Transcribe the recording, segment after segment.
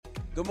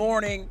Good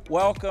morning,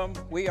 welcome.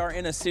 We are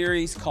in a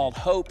series called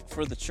Hope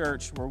for the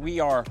Church, where we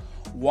are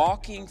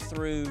walking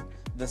through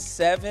the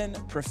 7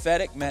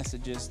 prophetic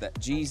messages that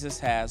Jesus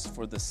has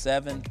for the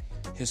 7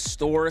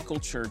 historical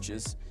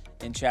churches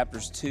in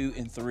chapters 2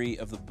 and 3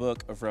 of the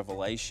book of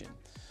Revelation.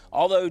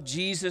 Although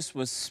Jesus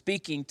was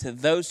speaking to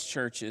those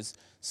churches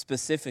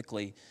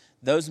specifically,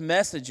 those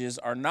messages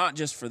are not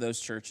just for those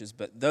churches,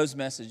 but those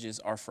messages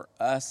are for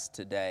us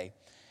today.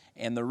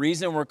 And the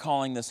reason we're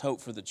calling this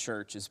Hope for the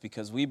Church is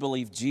because we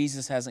believe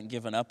Jesus hasn't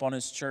given up on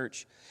his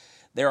church.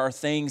 There are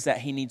things that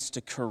he needs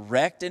to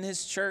correct in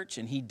his church,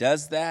 and he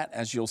does that,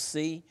 as you'll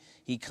see.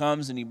 He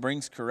comes and he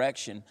brings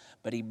correction,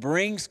 but he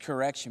brings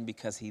correction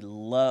because he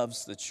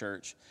loves the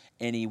church,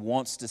 and he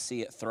wants to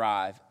see it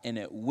thrive, and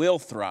it will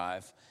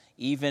thrive.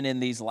 Even in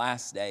these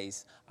last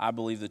days, I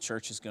believe the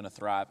church is going to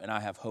thrive, and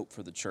I have hope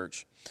for the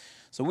church.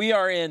 So we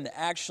are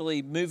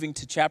actually moving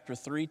to chapter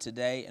 3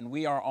 today, and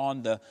we are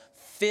on the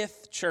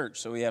 5th church.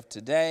 So we have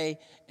today,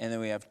 and then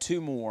we have 2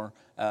 more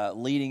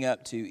leading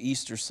up to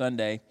Easter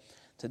Sunday.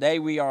 Today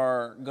we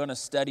are going to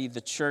study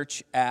the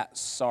church at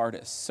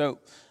Sardis. So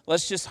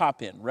let's just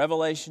hop in.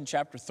 Revelation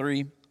chapter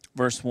 3,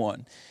 verse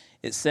 1.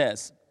 It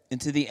says, "And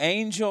to the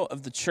angel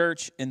of the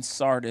church in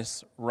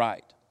Sardis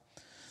write,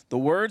 the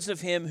words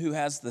of him who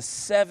has the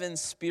 7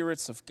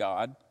 spirits of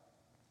God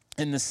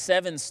and the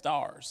 7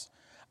 stars.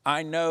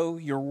 I know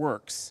your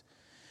works.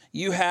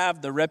 You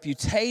have the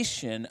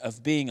reputation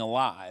of being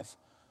alive,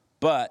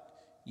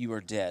 but you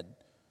are dead.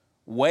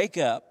 Wake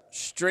up,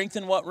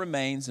 strengthen what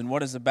remains and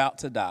what is about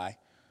to die,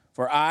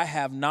 for I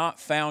have not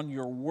found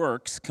your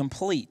works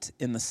complete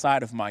in the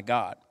sight of my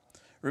God.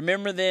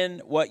 Remember then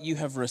what you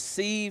have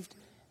received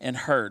and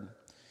heard.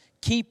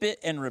 Keep it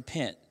and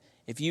repent.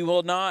 If you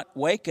will not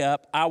wake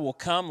up, I will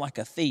come like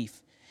a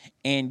thief,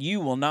 and you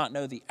will not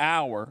know the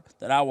hour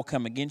that I will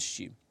come against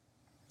you.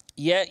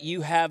 Yet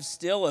you have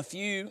still a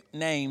few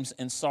names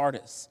in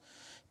Sardis,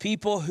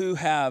 people who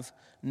have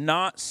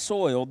not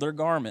soiled their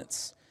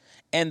garments,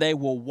 and they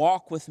will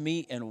walk with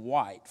me in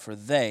white, for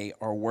they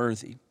are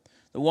worthy.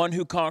 The one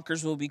who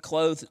conquers will be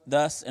clothed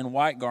thus in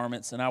white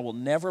garments, and I will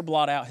never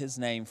blot out his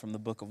name from the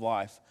book of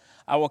life.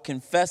 I will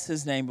confess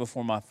his name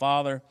before my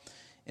Father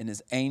and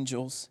his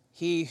angels.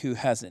 He who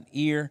has an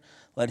ear,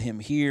 let him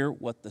hear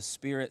what the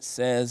Spirit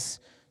says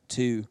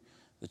to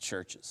the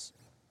churches."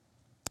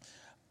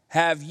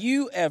 Have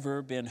you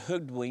ever been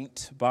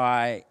hoodwinked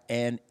by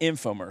an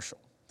infomercial?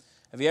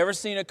 Have you ever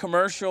seen a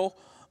commercial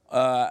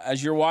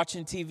as you're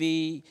watching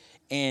TV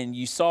and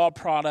you saw a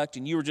product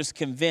and you were just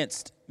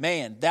convinced,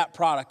 man, that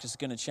product is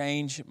going to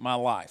change my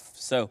life?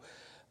 So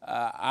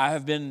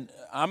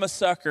I'm a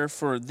sucker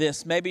for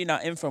this. Maybe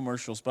not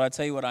infomercials, but I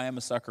tell you what I am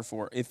a sucker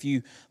for. If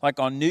you, like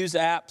on news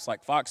apps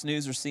like Fox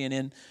News or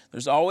CNN,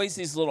 there's always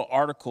these little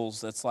articles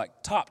that's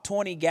like top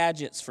 20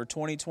 gadgets for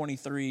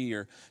 2023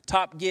 or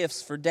top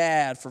gifts for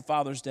dad for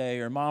Father's Day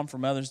or mom for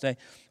Mother's Day.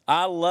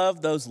 I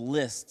love those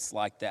lists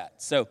like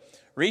that. So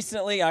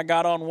recently I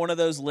got on one of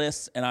those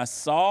lists and I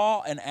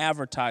saw an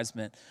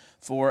advertisement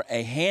for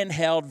a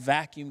handheld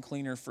vacuum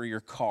cleaner for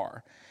your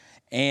car.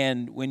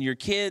 And when your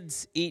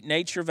kids eat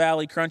Nature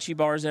Valley Crunchy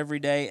Bars every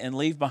day and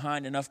leave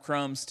behind enough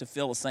crumbs to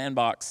fill a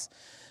sandbox,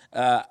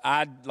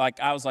 I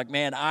was like,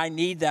 man, I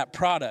need that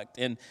product.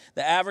 And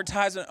the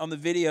advertisement on the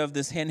video of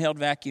this handheld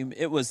vacuum,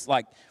 it was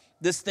like,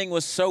 this thing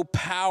was so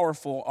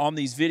powerful on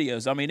these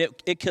videos. I mean,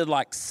 it could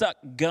like suck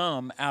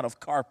gum out of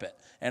carpet.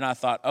 And I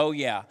thought, oh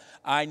yeah,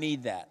 I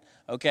need that.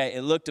 Okay,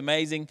 it looked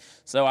amazing.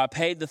 So I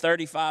paid the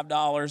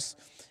 $35.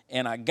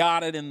 And I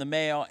got it in the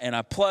mail, and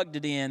I plugged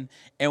it in.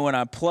 And when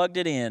I plugged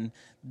it in,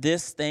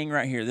 this thing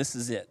right here, this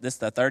is it. This is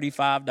the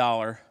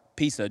 $35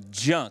 piece of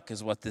junk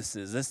is what this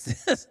is.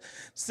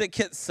 It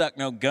can't suck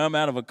no gum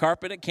out of a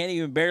carpet. It can't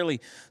even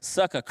barely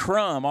suck a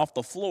crumb off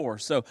the floor.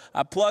 So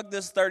I plugged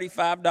this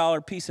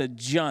 $35 piece of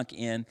junk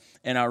in,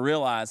 and I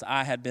realized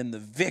I had been the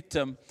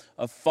victim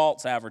of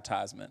false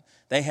advertisement.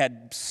 They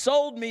had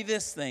sold me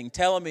this thing,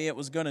 telling me it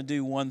was going to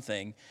do one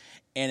thing,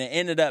 and it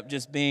ended up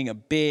just being a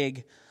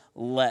big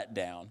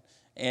letdown.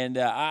 And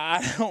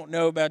I don't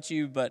know about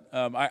you, but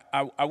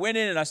I went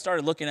in and I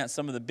started looking at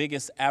some of the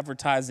biggest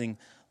advertising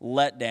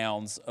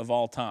letdowns of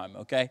all time,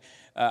 okay?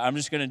 I'm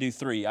just going to do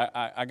 3.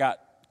 I got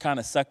kind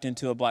of sucked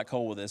into a black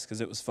hole with this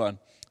because it was fun.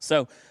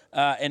 So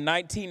in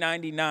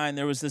 1999,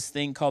 there was this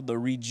thing called the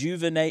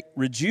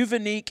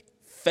Rejuvenate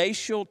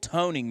Facial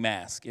Toning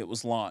Mask. It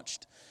was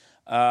launched.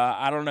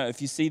 I don't know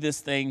if you see this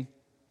thing.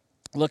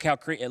 Look how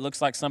it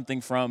looks like something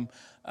from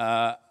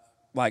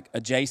like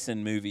a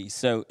Jason movie.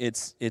 So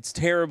it's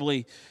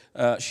terribly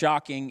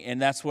shocking,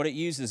 and that's what it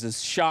uses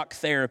is shock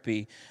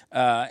therapy.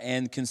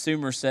 And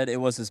consumers said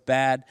it was as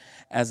bad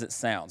as it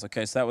sounds.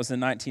 Okay, so that was in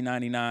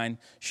 1999.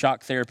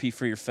 Shock therapy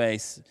for your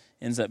face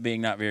ends up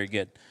being not very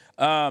good.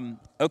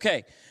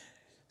 Okay,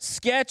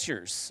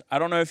 Skechers. I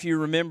don't know if you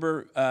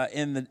remember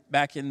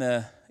back in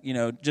the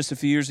just a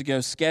few years ago,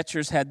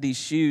 Skechers had these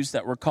shoes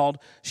that were called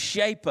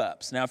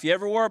shape-ups. Now, if you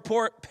ever wore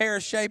a pair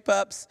of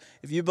shape-ups,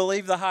 if you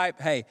believe the hype,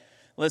 hey,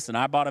 Listen,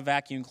 I bought a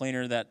vacuum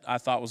cleaner that I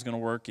thought was going to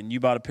work, and you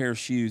bought a pair of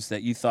shoes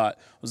that you thought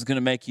was going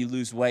to make you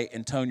lose weight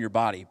and tone your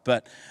body.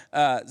 But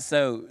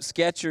so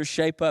Skechers,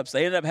 Shape Ups,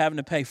 they ended up having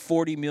to pay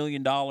 $40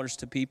 million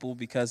to people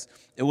because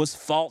it was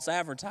false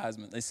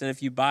advertisement. They said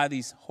if you buy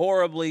these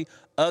horribly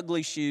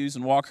ugly shoes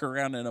and walk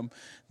around in them,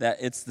 that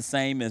it's the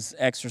same as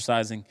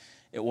exercising.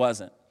 It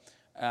wasn't.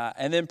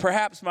 And then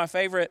perhaps my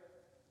favorite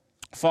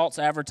false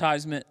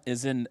advertisement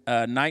is in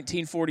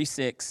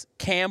 1946,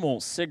 Camel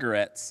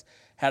cigarettes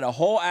had a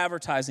whole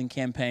advertising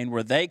campaign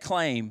where they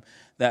claim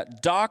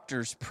that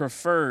doctors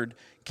preferred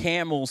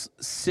Camel's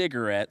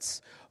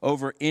cigarettes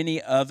over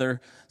any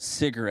other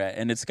cigarette.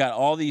 And it's got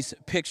all these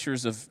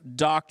pictures of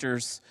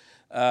doctors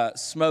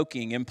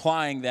smoking,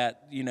 implying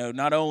that,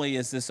 not only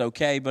is this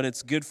okay, but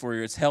it's good for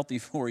you, it's healthy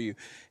for you.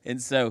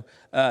 And so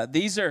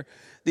these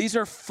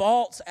are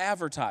false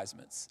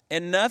advertisements.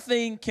 And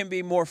nothing can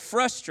be more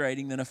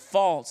frustrating than a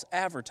false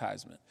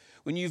advertisement.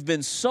 When you've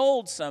been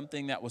sold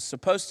something that was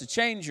supposed to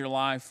change your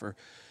life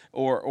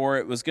or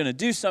it was going to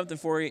do something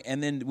for you,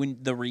 and then when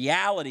the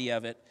reality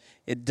of it,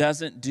 it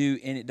doesn't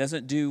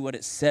do what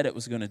it said it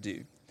was going to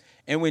do.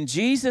 And when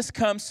Jesus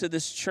comes to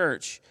this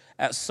church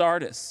at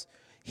Sardis,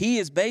 he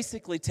is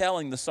basically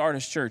telling the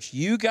Sardis church,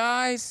 you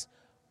guys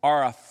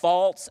are a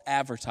false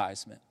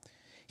advertisement.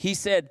 He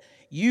said,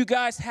 you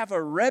guys have a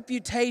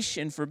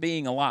reputation for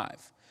being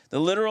alive. The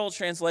literal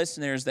translation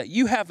there is that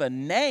you have a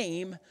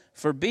name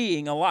for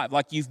being alive.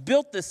 Like you've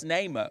built this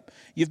name up.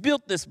 You've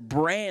built this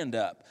brand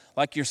up.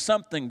 Like you're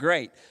something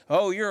great.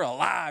 Oh, you're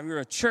alive. You're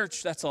a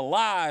church that's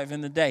alive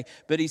in the day.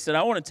 But he said,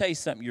 I want to tell you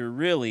something. You're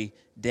really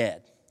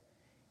dead. He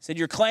said,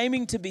 you're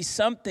claiming to be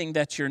something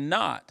that you're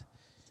not.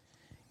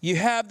 You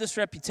have this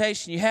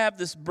reputation, you have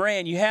this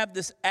brand, you have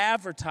this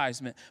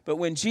advertisement. But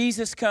when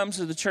Jesus comes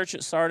to the church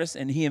at Sardis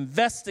and he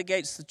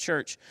investigates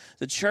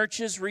the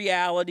church's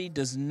reality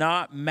does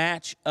not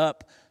match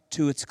up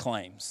to its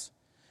claims.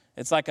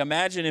 It's like,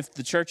 imagine if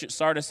the church at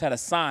Sardis had a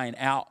sign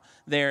out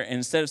there, and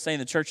instead of saying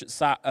the church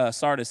at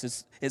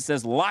Sardis, it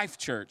says Life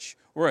Church.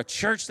 We're a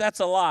church that's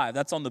alive.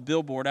 That's on the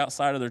billboard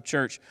outside of their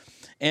church.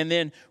 And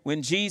then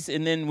when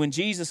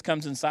Jesus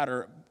comes inside,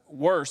 or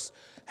worse,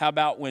 how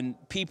about when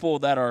people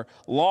that are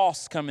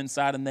lost come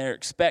inside and they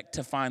expect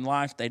to find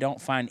life, they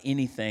don't find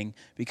anything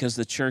because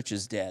the church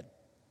is dead.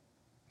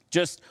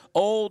 Just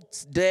old,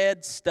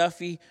 dead,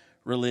 stuffy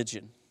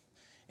religion.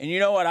 And you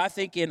know what? I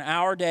think in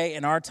our day,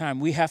 in our time,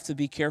 we have to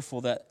be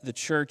careful that the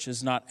church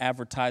is not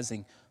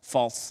advertising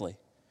falsely.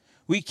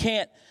 We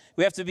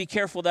have to be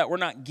careful that we're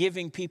not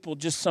giving people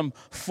just some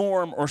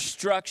form or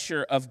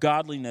structure of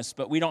godliness,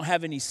 but we don't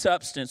have any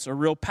substance or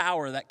real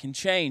power that can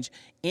change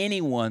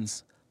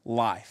anyone's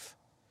life.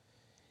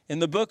 In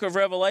the book of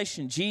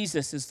Revelation,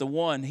 Jesus is the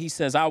one, he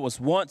says, I was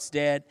once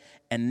dead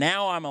and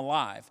now I'm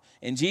alive.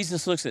 And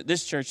Jesus looks at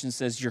this church and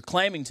says, you're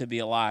claiming to be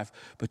alive,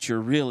 but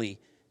you're really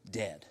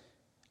dead.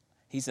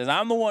 He says,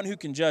 I'm the one who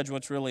can judge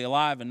what's really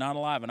alive and not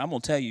alive. And I'm going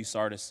to tell you,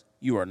 Sardis,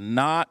 you are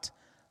not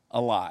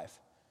alive.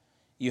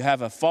 You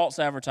have a false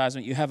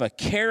advertisement. You have a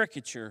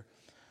caricature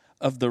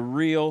of the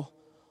real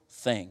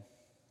thing.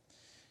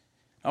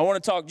 I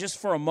want to talk just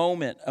for a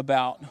moment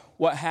about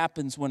what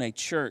happens when a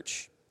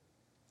church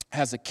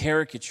has a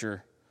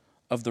caricature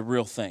of the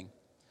real thing.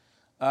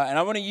 And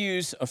I want to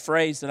use a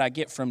phrase that I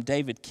get from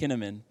David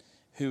Kinnaman,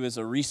 who is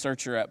a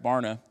researcher at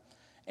Barna.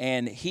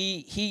 And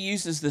he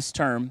uses this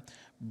term,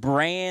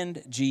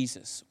 brand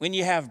Jesus. When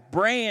you have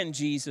brand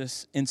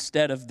Jesus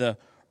instead of the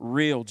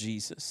real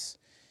Jesus.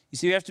 You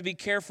see, we have to be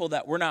careful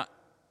that we're not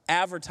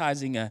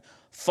advertising a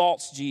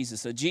false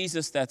Jesus, a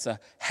Jesus that's a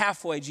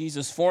halfway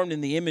Jesus formed in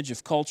the image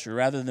of culture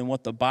rather than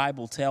what the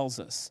Bible tells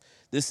us.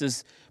 This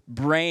is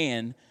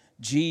brand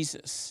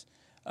Jesus.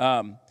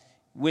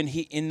 When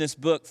in this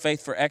book,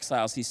 Faith for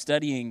Exiles, he's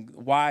studying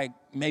why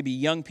maybe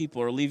young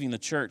people are leaving the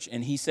church.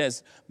 And he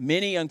says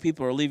many young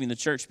people are leaving the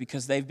church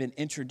because they've been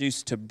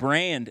introduced to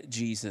brand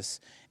Jesus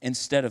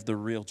instead of the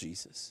real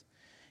Jesus.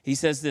 He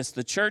says this,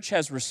 the church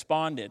has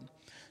responded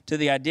to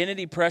the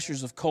identity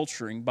pressures of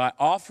culturing by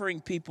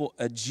offering people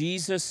a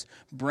Jesus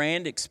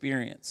brand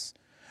experience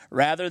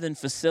rather than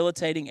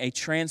facilitating a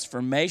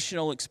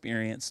transformational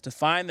experience to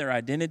find their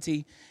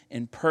identity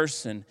in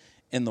person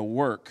in the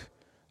work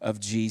of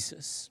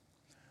Jesus.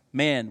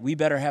 Man, we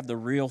better have the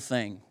real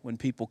thing when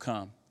people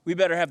come. We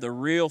better have the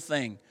real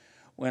thing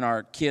when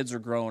our kids are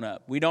growing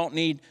up. We don't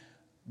need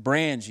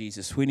brand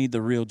Jesus. We need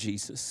the real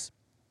Jesus.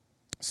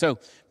 So,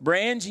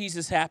 brand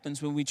Jesus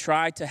happens when we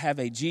try to have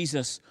a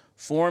Jesus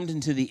formed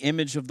into the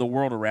image of the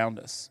world around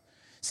us.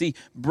 See,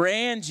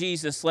 brand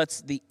Jesus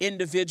lets the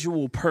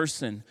individual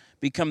person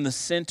become the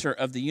center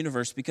of the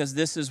universe because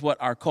this is what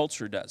our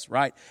culture does,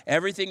 right?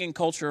 Everything in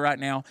culture right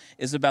now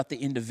is about the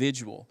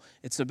individual.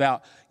 It's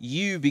about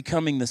you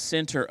becoming the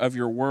center of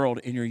your world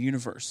and your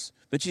universe.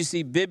 But you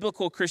see,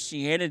 biblical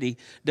Christianity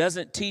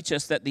doesn't teach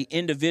us that the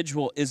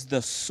individual is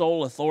the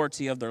sole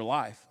authority of their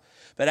life.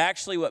 But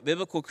actually what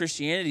biblical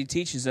Christianity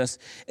teaches us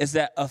is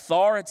that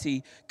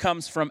authority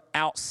comes from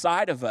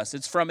outside of us.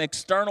 It's from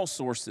external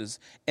sources.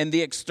 And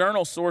the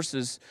external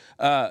sources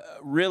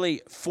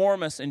really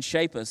form us and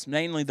shape us,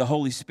 namely the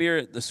Holy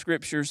Spirit, the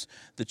Scriptures,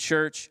 the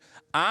church.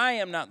 I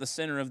am not the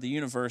center of the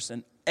universe,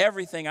 and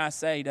everything I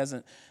say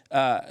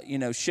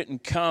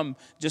shouldn't come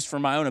just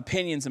from my own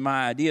opinions and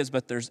my ideas,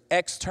 but there's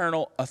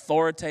external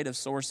authoritative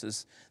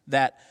sources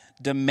that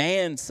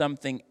demand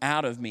something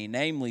out of me,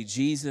 namely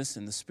Jesus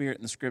and the Spirit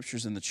and the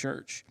Scriptures and the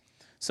church.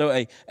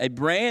 So a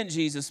brand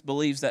Jesus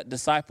believes that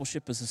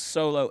discipleship is a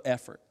solo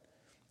effort,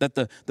 that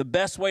the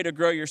best way to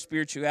grow your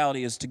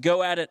spirituality is to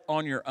go at it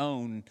on your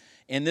own.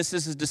 And this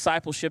is a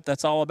discipleship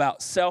that's all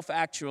about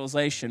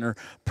self-actualization or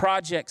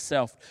project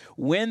self.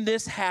 When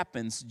this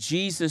happens,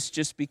 Jesus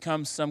just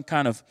becomes some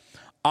kind of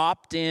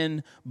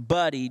opt-in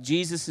buddy.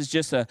 Jesus is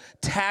just a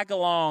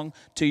tag-along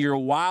to your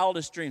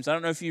wildest dreams. I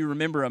don't know if you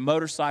remember a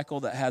motorcycle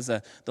that has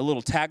the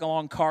little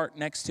tag-along cart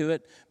next to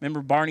it.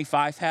 Remember Barney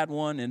Fife had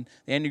one in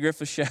the Andy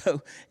Griffith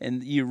Show,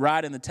 and you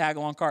ride in the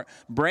tag-along cart.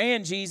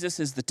 Brand Jesus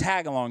is the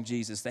tag-along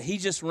Jesus, that he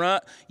just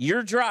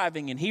you're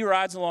driving and he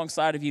rides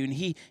alongside of you, and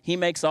he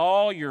makes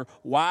all your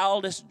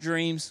wildest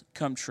dreams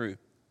come true.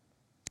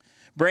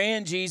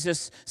 Brand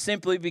Jesus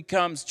simply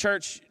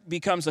church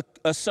becomes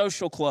a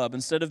social club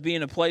instead of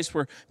being a place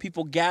where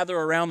people gather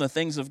around the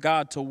things of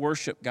God to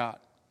worship God.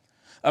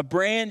 A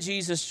brand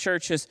Jesus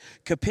church has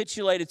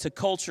capitulated to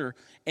culture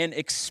and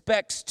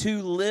expects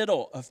too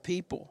little of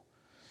people.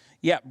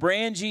 Yeah,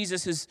 brand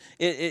Jesus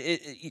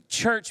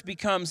church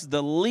becomes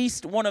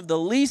one of the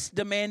least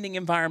demanding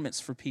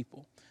environments for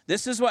people.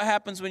 This is what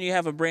happens when you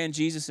have a brand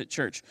Jesus at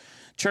church.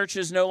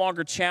 Churches no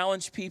longer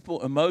challenge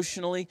people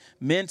emotionally,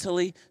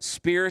 mentally,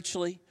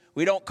 spiritually.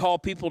 We don't call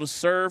people to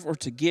serve or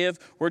to give.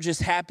 We're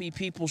just happy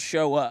people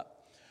show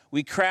up.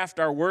 We craft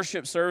our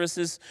worship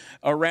services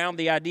around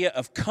the idea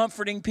of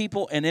comforting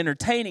people and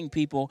entertaining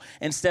people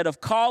instead of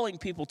calling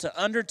people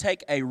to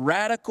undertake a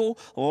radical,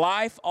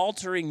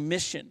 life-altering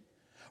mission.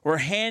 We're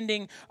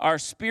handing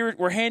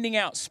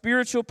out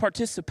spiritual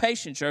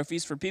participation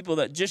trophies for people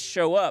that just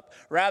show up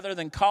rather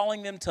than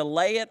calling them to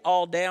lay it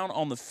all down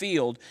on the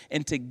field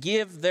and to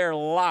give their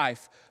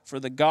life for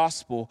the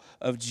gospel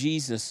of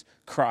Jesus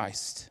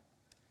Christ.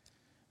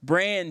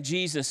 Brand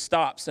Jesus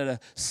stops at a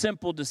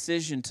simple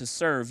decision to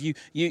serve.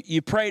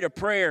 You prayed a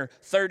prayer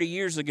 30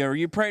 years ago, or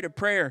you prayed a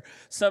prayer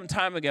some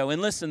time ago. And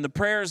listen, the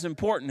prayer is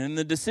important and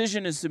the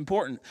decision is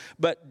important.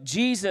 But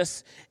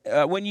Jesus,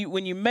 when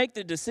you make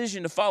the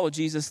decision to follow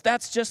Jesus,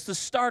 that's just the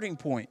starting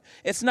point.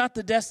 It's not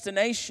the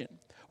destination.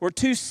 We're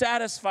too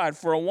satisfied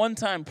for a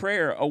one-time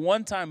prayer, a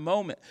one-time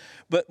moment.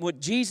 But what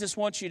Jesus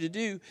wants you to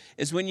do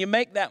is when you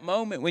make that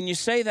moment, when you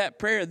say that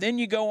prayer, then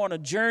you go on a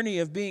journey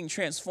of being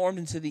transformed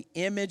into the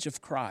image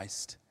of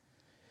Christ.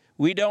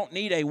 We don't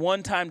need a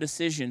one-time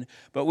decision,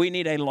 but we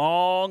need a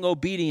long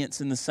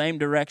obedience in the same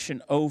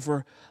direction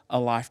over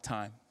a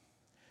lifetime.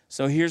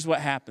 So here's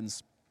what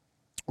happens.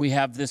 We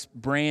have this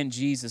brand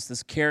Jesus,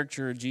 this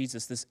character of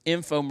Jesus, this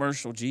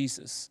infomercial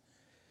Jesus.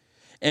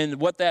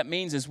 And what that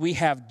means is we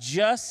have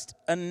just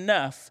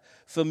enough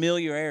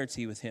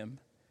familiarity with him.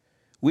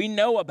 We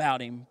know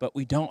about him, but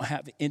we don't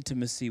have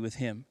intimacy with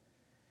him.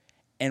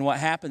 And what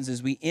happens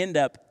is we end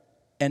up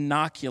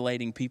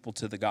inoculating people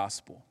to the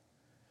gospel.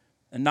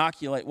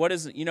 Inoculate, what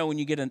is it? You know, when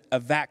you get a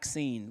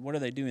vaccine, what are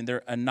they doing?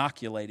 They're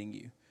inoculating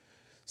you.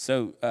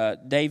 So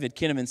David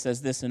Kinnaman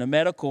says this, in a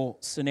medical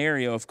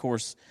scenario, of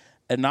course,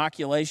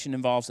 inoculation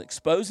involves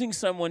exposing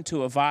someone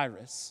to a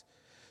virus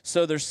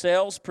so their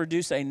cells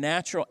produce a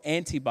natural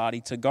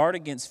antibody to guard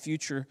against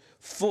future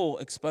full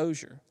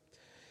exposure.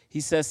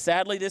 He says,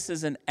 sadly, this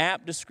is an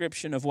apt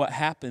description of what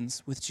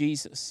happens with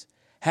Jesus.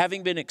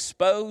 Having been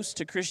exposed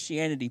to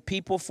Christianity,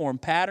 people form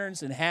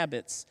patterns and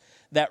habits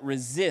that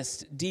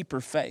resist deeper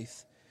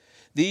faith.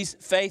 These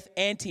faith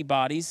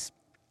antibodies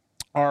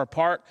are a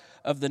part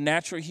of the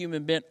natural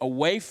human bent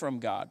away from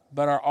God,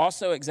 but are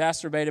also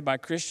exacerbated by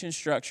Christian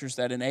structures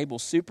that enable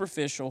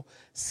superficial,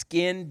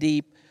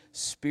 skin-deep,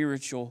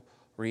 spiritual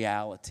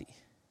reality.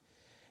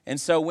 And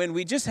so when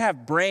we just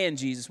have brand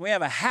Jesus, we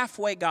have a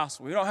halfway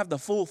gospel, we don't have the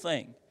full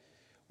thing.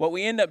 What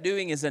we end up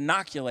doing is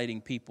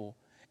inoculating people,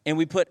 and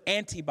we put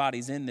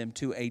antibodies in them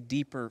to a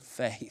deeper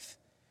faith.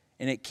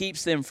 And it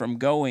keeps them from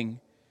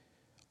going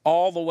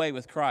all the way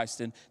with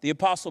Christ. And the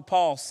Apostle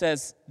Paul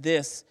says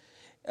this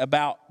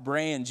about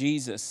brand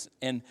Jesus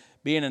and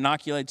being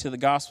inoculated to the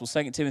gospel.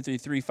 2 Timothy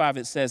 3:5,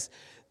 it says,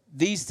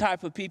 these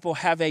type of people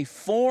have a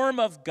form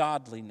of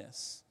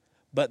godliness,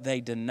 but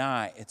they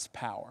deny its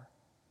power.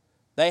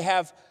 They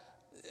have,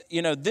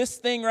 this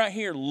thing right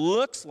here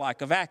looks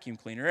like a vacuum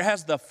cleaner. It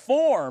has the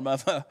form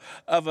of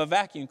a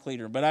vacuum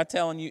cleaner, but I'm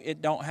telling you,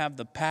 it don't have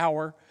the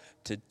power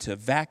to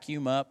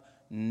vacuum up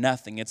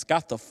nothing. It's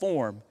got the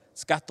form,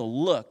 it's got the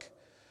look,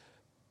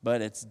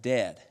 but it's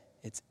dead.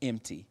 It's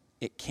empty.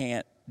 It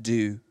can't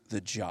do the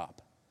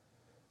job.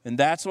 And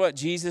that's what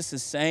Jesus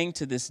is saying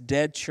to this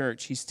dead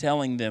church. He's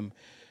telling them,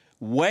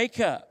 wake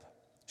up,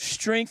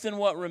 strengthen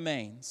what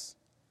remains.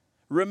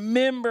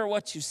 Remember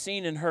what you've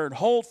seen and heard.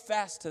 Hold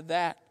fast to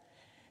that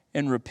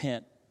and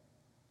repent.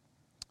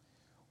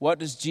 What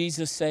does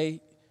Jesus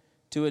say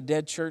to a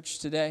dead church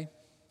today?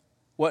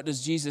 What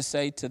does Jesus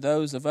say to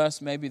those of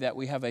us maybe that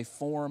we have a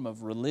form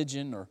of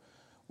religion, or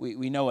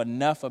we know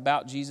enough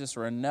about Jesus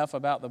or enough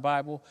about the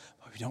Bible,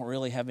 but we don't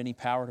really have any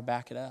power to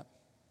back it up?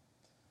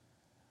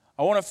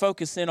 I want to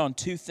focus in on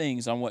two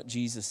things on what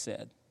Jesus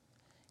said.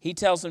 He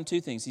tells them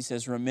two things. He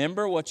says,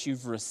 remember what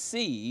you've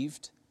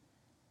received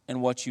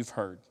and what you've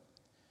heard.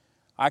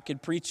 I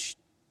could preach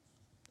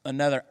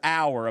another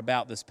hour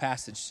about this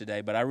passage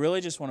today, but I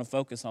really just want to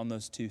focus on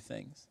those two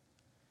things.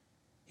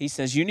 He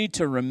says, you need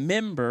to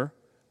remember,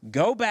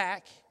 go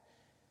back,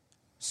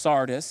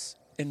 Sardis,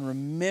 and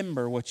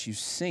remember what you've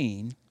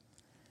seen.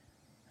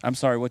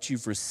 What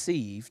you've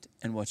received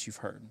and what you've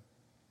heard.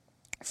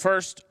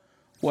 First,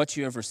 what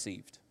you have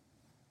received.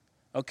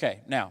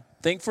 Okay, now,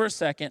 think for a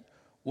second.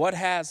 What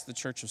has the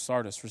church of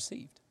Sardis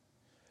received?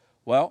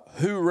 Well,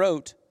 who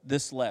wrote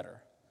this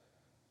letter?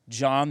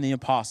 John the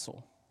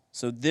Apostle.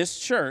 So this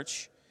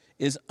church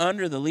is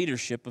under the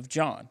leadership of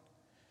John.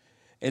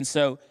 And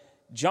so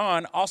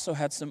John also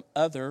had some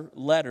other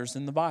letters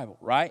in the Bible,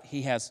 right?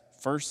 He has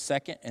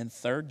 1st, 2nd, and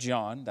 3rd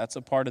John. That's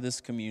a part of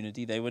this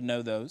community. They would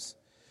know those.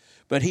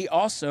 But he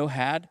also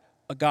had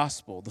a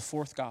gospel, the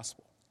 4th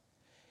gospel.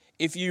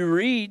 If you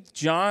read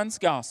John's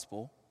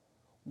gospel,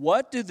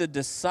 what do the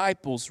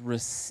disciples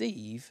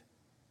receive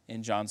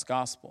in John's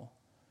gospel?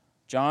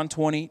 John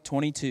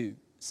 20:22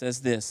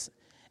 says this,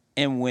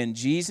 and when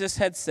Jesus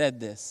had said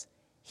this,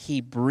 he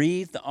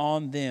breathed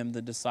on them,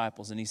 the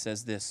disciples, and he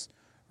says this,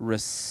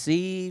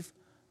 receive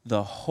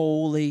the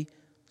Holy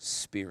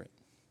Spirit.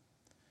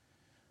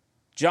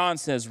 John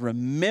says,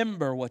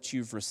 remember what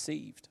you've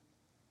received.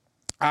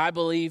 I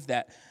believe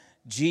that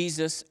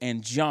Jesus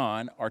and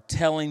John are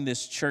telling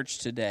this church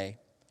today,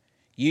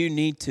 you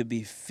need to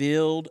be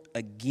filled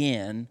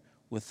again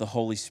with the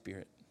Holy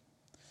Spirit.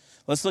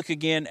 Let's look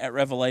again at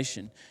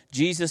Revelation.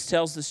 Jesus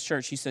tells this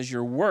church, he says,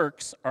 your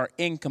works are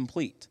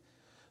incomplete.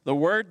 The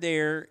word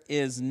there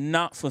is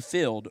not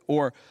fulfilled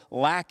or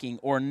lacking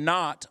or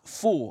not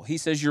full. He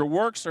says, your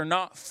works are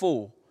not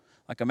full.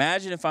 Like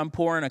imagine if I'm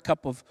pouring a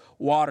cup of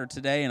water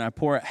today and I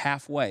pour it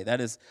halfway. That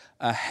is,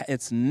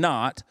 it's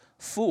not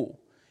full.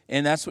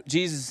 And that's what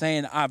Jesus is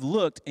saying. I've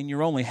looked and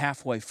you're only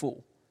halfway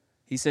full.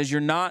 He says,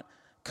 you're not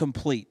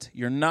complete.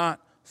 You're not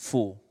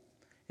full.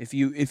 If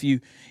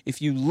you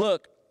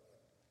look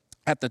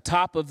at the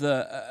top of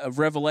of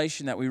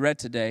Revelation that we read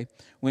today,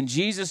 when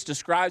Jesus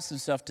describes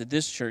himself to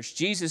this church,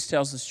 Jesus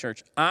tells this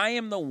church, I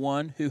am the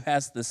one who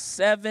has the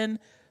 7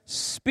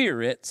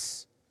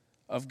 spirits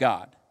of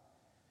God.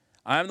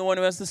 I am the one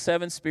who has the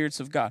 7 spirits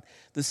of God.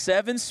 The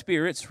 7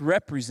 spirits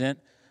represent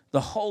the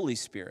Holy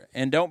Spirit.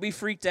 And don't be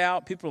freaked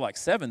out. People are like,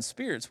 7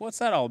 spirits? What's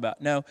that all about?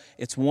 No,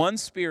 it's one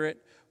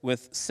spirit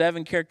with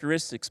 7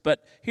 characteristics.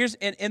 But here's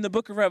in the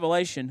book of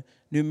Revelation,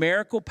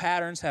 numerical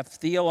patterns have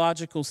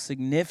theological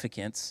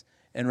significance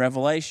in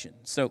Revelation.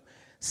 So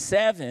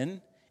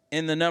 7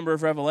 in the number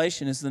of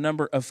Revelation is the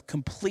number of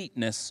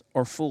completeness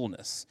or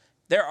fullness.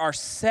 There are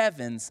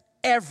 7s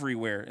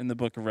everywhere in the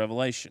book of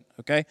Revelation,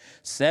 okay?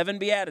 7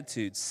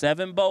 beatitudes,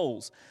 7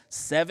 bowls,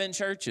 7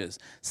 churches,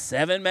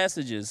 7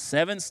 messages,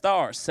 7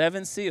 stars,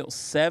 7 seals,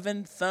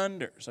 7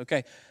 thunders,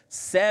 okay?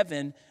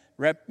 7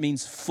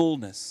 means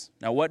fullness.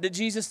 Now, what did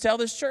Jesus tell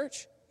this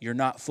church? You're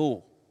not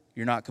full.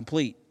 You're not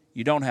complete.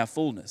 You don't have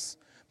fullness.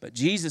 But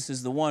Jesus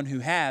is the one who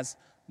has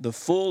the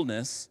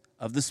fullness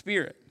of the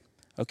Spirit.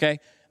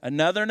 Okay?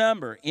 Another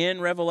number in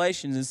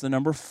Revelation is the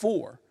number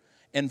 4.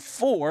 And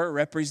 4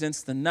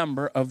 represents the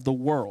number of the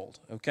world.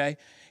 Okay?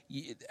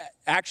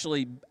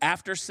 Actually,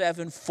 after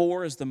 7,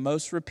 4 is the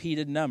most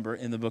repeated number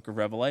in the book of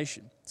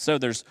Revelation. So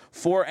there's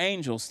 4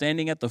 angels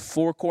standing at the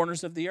 4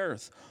 corners of the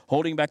earth,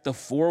 holding back the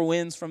 4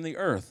 winds from the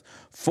earth,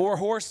 4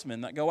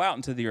 horsemen that go out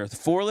into the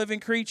earth, 4 living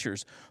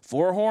creatures,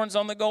 4 horns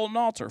on the golden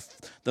altar.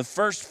 The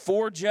first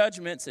 4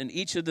 judgments in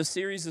each of the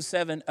series of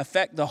 7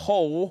 affect the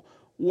whole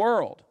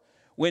world.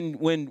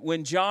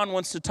 When John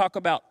wants to talk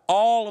about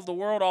all of the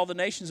world, all the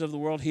nations of the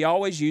world, he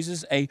always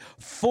uses a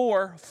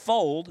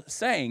 4-fold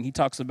saying. He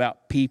talks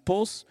about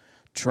peoples,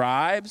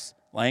 tribes,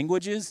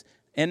 languages,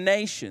 and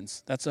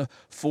nations. That's a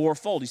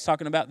 4-fold. He's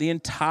talking about the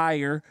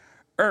entire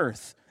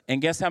earth.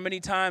 And guess how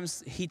many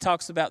times he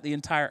talks about the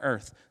entire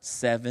earth?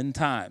 7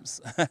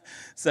 times.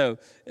 So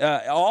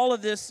all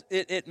of this,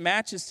 it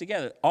matches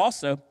together.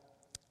 Also,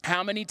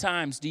 how many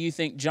times do you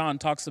think John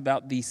talks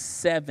about the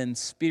 7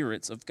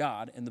 spirits of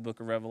God in the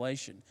book of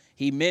Revelation?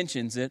 He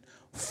mentions it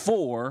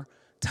 4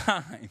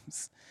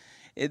 times.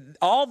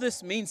 All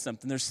this means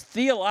something. There's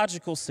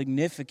theological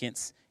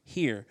significance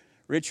here.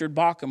 Richard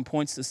Bauckham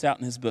points this out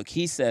in his book.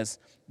 He says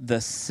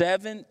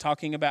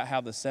talking about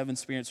how the 7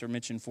 spirits are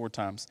mentioned 4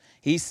 times.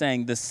 He's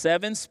saying the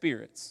 7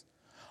 spirits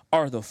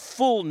are the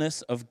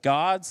fullness of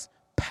God's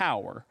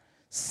power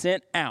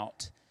sent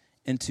out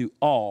into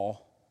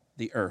all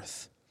the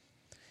earth.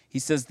 He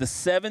says the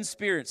 7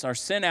 spirits are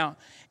sent out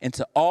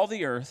into all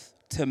the earth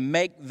to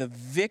make the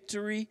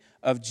victory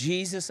of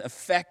Jesus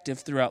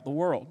effective throughout the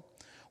world.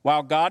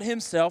 While God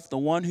himself, the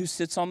one who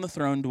sits on the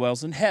throne,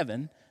 dwells in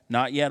heaven,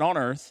 not yet on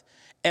earth,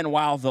 And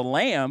while the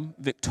Lamb,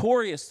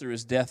 victorious through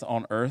his death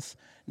on earth,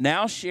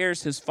 now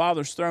shares his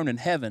Father's throne in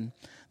heaven,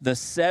 the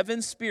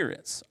seven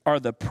spirits are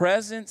the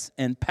presence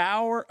and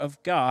power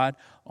of God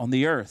on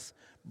the earth,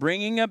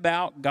 bringing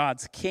about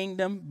God's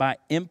kingdom by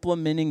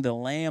implementing the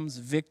Lamb's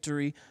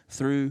victory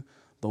through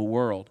the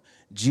world.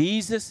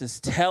 Jesus is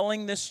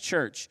telling this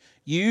church,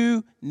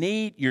 you're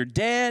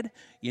dead,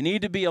 you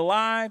need to be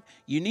alive,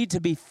 you need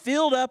to be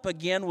filled up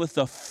again with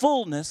the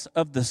fullness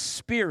of the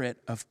Spirit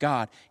of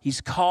God. He's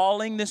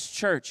calling this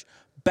church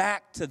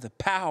back to the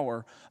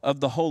power of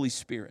the Holy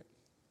Spirit.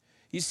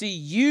 You see,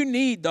 you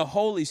need the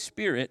Holy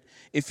Spirit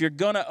if you're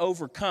going to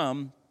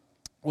overcome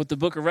what the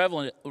book of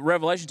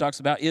Revelation talks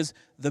about is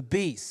the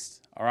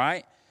beast, all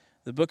right?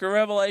 The book of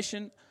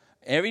Revelation,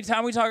 every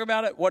time we talk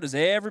about it, what does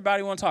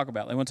everybody want to talk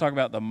about? They want to talk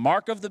about the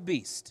mark of the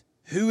beast.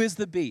 Who is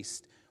the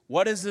beast?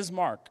 What is his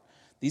mark?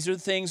 These are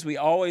the things we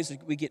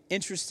get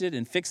interested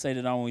and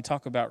fixated on when we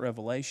talk about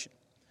Revelation.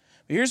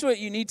 But here's what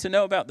you need to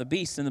know about the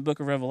beast in the book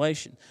of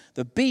Revelation.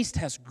 The beast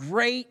has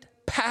great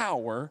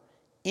power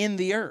in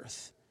the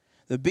earth.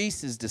 The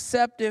beast is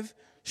deceptive,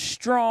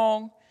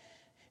 strong,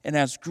 and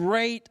has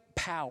great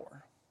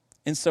power.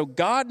 And so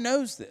God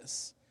knows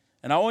this.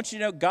 And I want you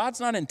to know God's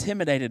not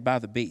intimidated by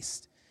the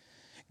beast.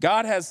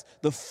 God has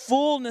the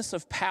fullness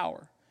of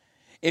power.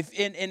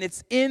 And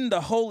it's in the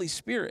Holy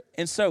Spirit.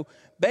 And so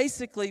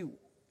basically,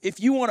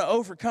 if you want to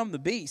overcome the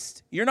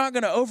beast, you're not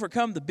going to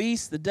overcome the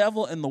beast, the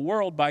devil, and the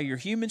world by your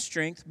human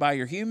strength, by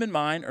your human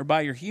mind, or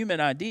by your human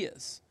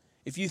ideas.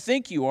 If you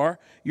think you are,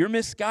 you're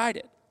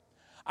misguided.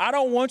 I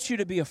don't want you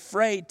to be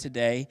afraid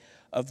today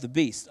of the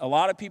beast. A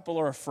lot of people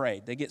are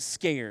afraid. They get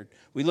scared.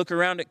 We look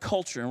around at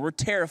culture and we're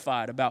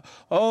terrified about,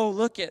 oh,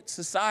 look at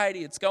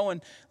society. It's going,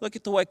 look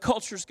at the way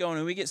culture's going.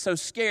 And we get so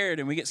scared,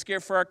 and we get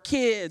scared for our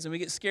kids, and we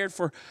get scared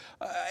for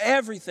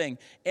everything.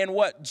 And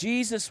what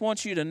Jesus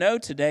wants you to know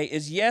today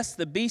is, yes,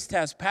 the beast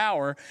has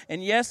power,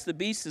 and yes, the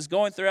beast is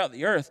going throughout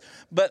the earth,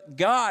 but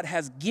God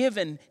has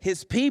given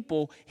his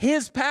people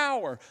his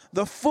power,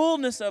 the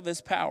fullness of his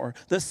power,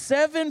 the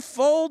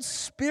sevenfold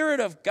Spirit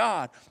of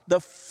God,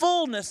 the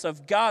fullness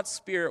of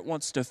God's Spirit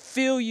wants to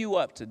fill you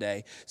up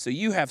today so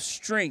you have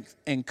strength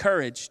and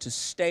courage to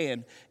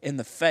stand in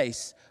the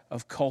face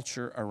of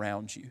culture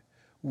around you.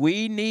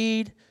 We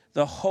need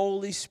the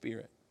Holy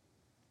Spirit.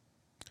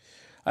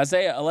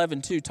 Isaiah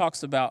 11:2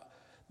 talks about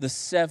the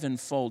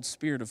sevenfold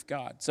Spirit of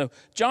God. So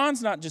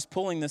John's not just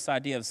pulling this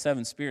idea of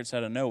seven spirits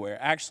out of nowhere.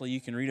 Actually,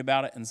 you can read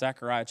about it in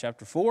Zechariah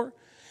chapter 4,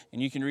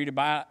 and you can read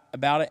about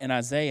it in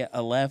Isaiah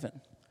 11.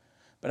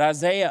 But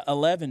Isaiah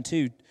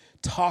 11:2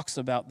 talks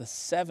about the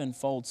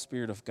sevenfold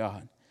Spirit of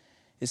God.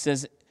 It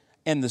says,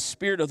 and the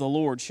Spirit of the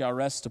Lord shall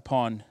rest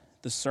upon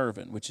the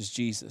servant, which is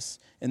Jesus,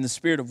 and the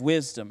Spirit of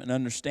wisdom and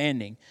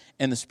understanding,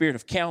 and the Spirit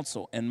of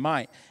counsel and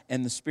might,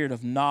 and the Spirit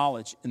of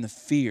knowledge and the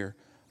fear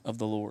of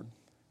the Lord.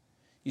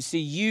 You see,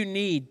 you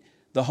need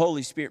the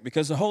Holy Spirit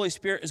because the Holy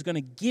Spirit is going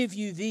to give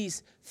you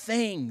these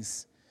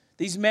things,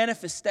 these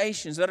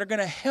manifestations that are going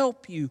to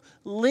help you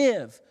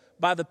live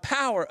by the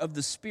power of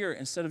the Spirit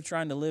instead of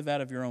trying to live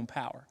out of your own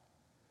power.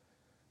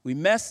 We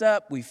mess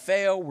up, we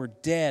fail, we're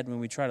dead when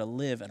we try to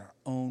live in our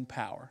own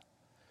power.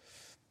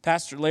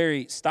 Pastor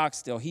Larry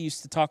Stockstill, he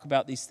used to talk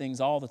about these things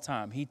all the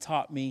time. He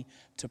taught me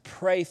to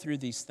pray through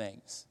these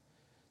things,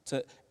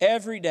 to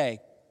every day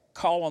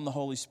call on the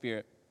Holy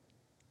Spirit,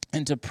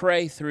 and to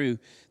pray through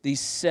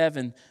these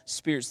seven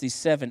spirits, these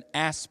seven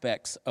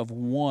aspects of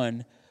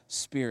one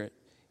Spirit.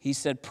 He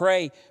said,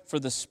 pray for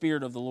the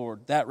Spirit of the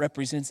Lord. That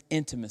represents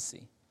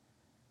intimacy.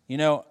 You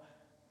know,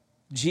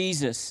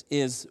 Jesus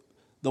is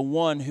the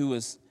one who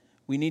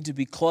we need to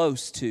be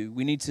close to.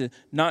 We need to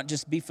not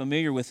just be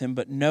familiar with him,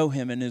 but know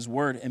him and his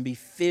word and be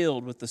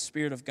filled with the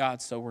Spirit of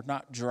God so we're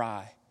not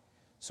dry,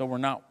 so we're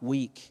not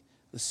weak.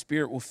 The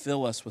Spirit will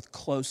fill us with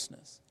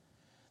closeness.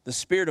 The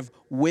Spirit of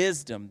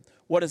wisdom,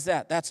 what is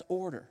that? That's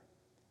order.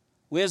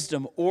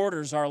 Wisdom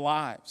orders our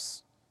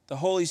lives. The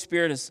Holy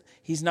Spirit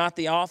he's not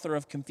the author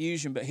of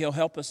confusion, but he'll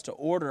help us to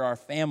order our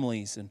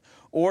families and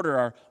order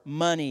our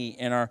money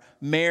and our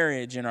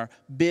marriage and our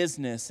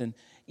business. And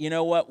you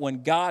know what?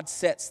 When God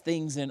sets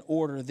things in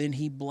order, then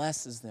he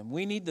blesses them.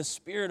 We need the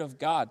Spirit of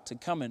God to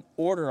come and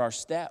order our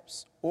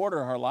steps,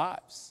 order our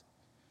lives.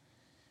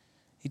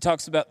 He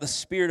talks about the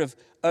Spirit of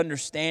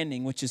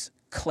understanding, which is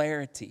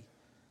clarity.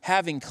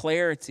 Having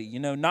clarity,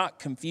 not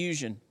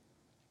confusion,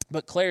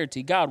 but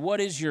clarity. God, what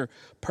is your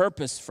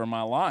purpose for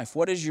my life?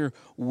 What is your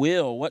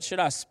will? What should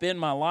I spend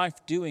my life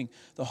doing?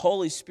 The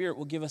Holy Spirit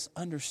will give us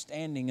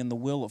understanding in the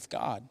will of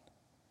God.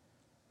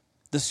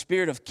 The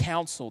Spirit of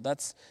counsel,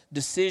 that's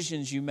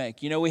decisions you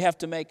make. We have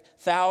to make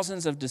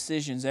thousands of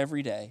decisions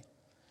every day.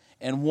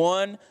 And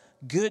one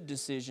good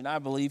decision, I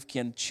believe,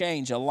 can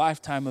change a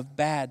lifetime of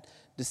bad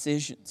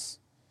decisions.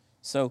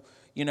 So,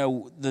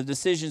 the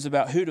decisions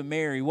about who to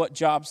marry, what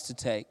jobs to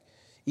take,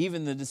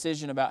 even the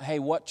decision about, hey,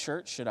 what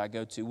church should I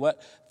go to?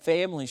 What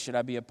family should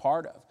I be a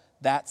part of?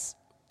 That's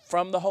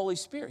from the Holy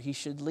Spirit. He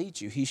should lead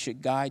you. He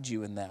should guide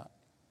you in that.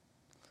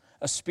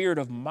 A spirit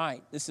of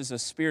might. This is a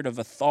spirit of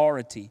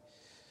authority.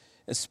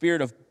 A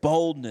spirit of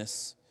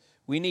boldness.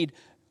 We need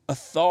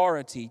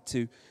authority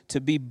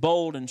to be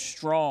bold and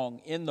strong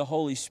in the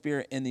Holy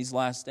Spirit in these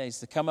last days,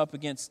 to come up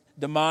against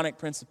demonic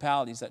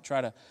principalities that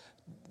try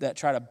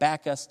to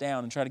back us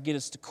down and try to get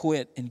us to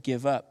quit and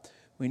give up.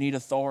 We need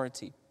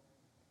authority.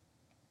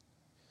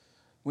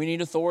 We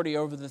need authority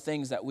over the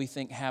things that we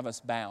think have us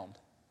bound.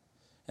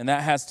 And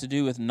that has to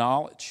do with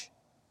knowledge.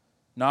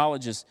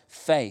 Knowledge is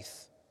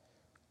faith.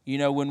 You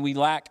know, when we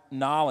lack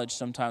knowledge,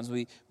 sometimes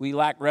we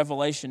lack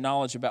revelation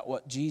knowledge about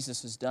what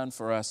Jesus has done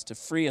for us to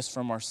free us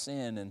from our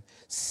sin and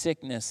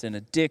sickness and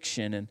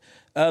addiction and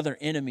other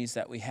enemies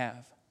that we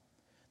have.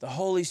 The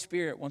Holy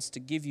Spirit wants to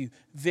give you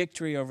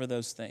victory over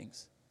those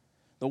things.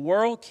 The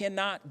world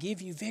cannot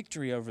give you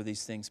victory over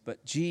these things,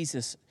 but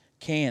Jesus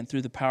can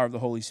through the power of the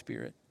Holy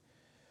Spirit.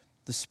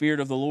 The Spirit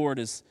of the Lord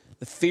is,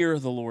 the fear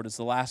of the Lord is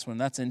the last one.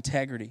 That's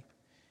integrity.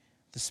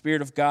 The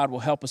Spirit of God will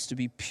help us to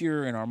be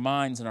pure in our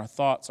minds and our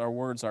thoughts, our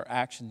words, our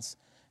actions,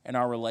 and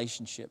our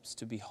relationships,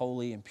 to be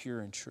holy and pure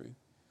and true.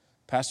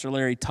 Pastor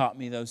Larry taught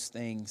me those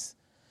things,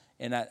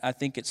 and I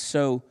think it's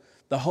so,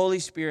 the Holy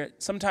Spirit,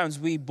 sometimes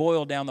we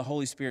boil down the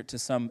Holy Spirit to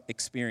some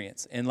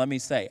experience. And let me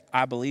say,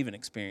 I believe in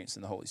experience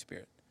in the Holy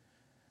Spirit.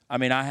 I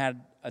mean, I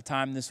had a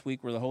time this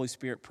week where the Holy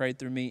Spirit prayed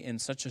through me in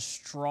such a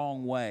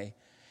strong way,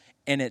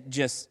 and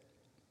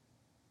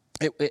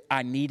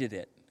I needed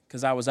it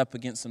because I was up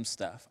against some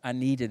stuff. I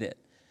needed it,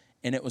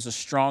 and it was a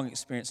strong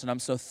experience, and I'm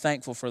so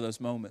thankful for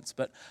those moments.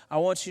 But I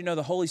want you to know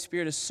the Holy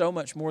Spirit is so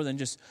much more than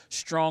just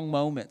strong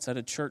moments at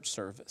a church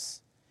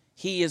service.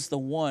 He is the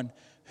one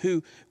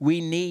who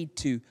we need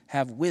to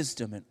have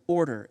wisdom and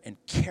order and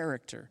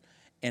character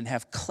and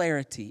have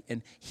clarity.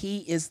 And He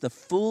is the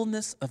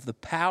fullness of the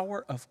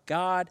power of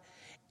God,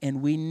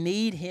 and we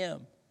need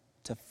Him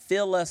to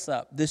fill us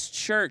up. This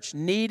church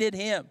needed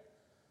Him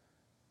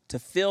to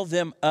fill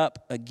them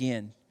up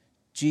again.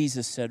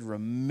 Jesus said,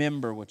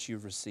 remember what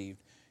you've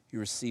received. You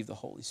received the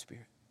Holy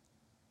Spirit.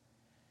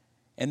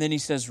 And then He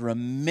says,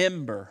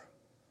 remember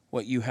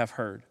what you have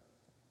heard.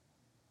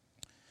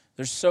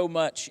 There's so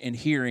much in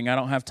hearing. I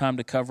don't have time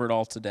to cover it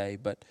all today,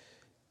 but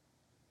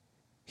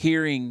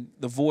hearing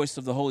the voice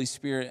of the Holy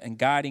Spirit and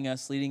guiding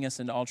us, leading us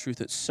into all truth,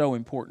 it's so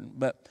important.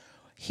 But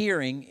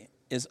hearing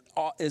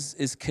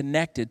is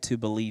connected to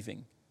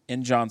believing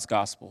in John's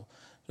gospel.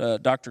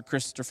 Dr.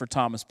 Christopher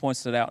Thomas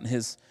points it out in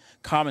his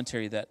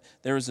commentary that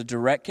there is a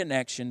direct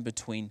connection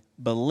between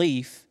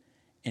belief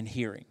and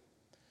hearing.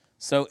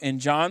 So in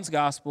John's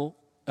gospel,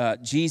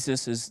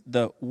 Jesus is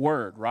the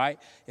Word, right?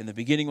 In the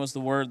beginning was the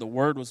Word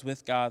was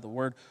with God, the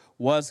Word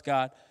was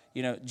God.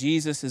 You know,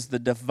 Jesus is the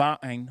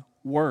divine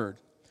Word.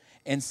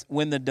 And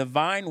when the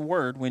divine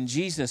Word, when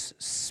Jesus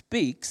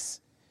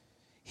speaks,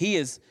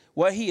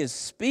 what He is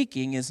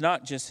speaking is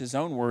not just His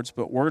own words,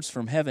 but words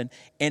from heaven.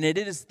 And it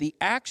is the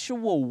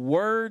actual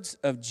words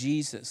of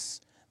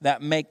Jesus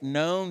that make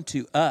known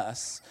to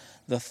us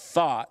the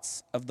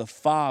thoughts of the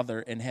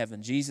Father in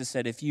heaven. Jesus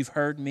said, if you've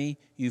heard me,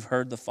 you've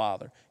heard the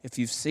Father. If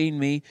you've seen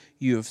me,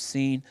 you have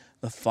seen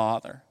the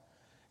Father.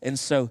 And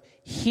so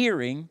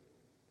hearing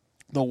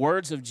the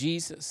words of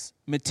Jesus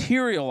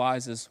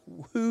materializes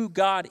who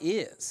God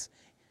is.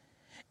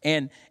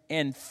 And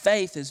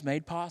faith is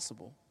made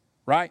possible,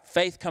 right?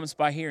 Faith comes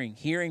by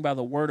hearing by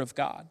the word of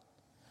God.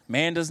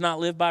 Man does not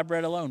live by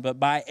bread alone, but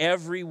by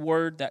every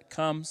word that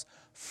comes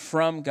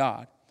from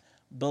God.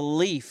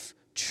 Belief,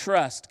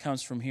 trust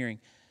comes from hearing.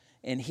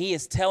 And He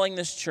is telling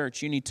this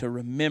church, you need to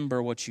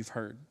remember what you've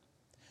heard.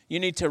 You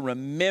need to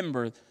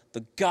remember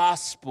the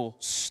gospel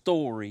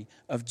story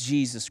of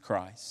Jesus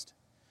Christ.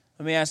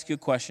 Let me ask you a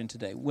question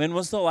today. When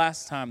was the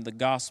last time the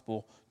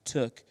gospel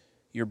took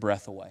your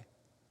breath away?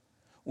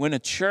 When a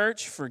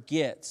church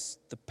forgets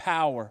the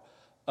power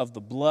of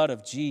the blood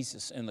of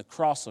Jesus and the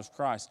cross of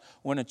Christ,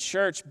 when a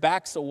church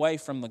backs away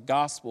from the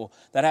gospel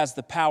that has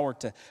the power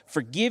to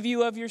forgive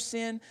you of your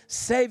sin,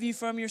 save you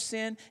from your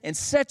sin, and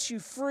set you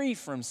free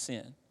from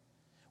sin,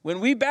 when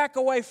we back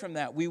away from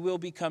that, we will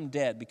become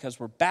dead because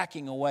we're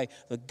backing away.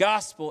 The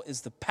gospel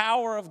is the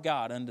power of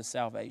God unto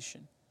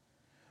salvation.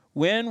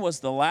 When was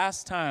the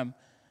last time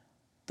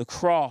the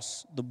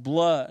cross, the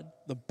blood,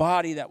 the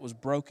body that was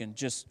broken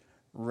just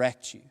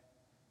wrecked you?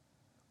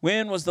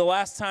 When was the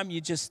last time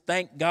you just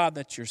thanked God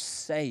that you're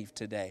saved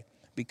today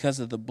because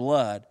of the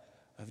blood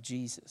of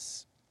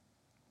Jesus?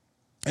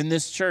 In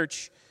this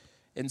church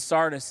in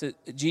Sardis,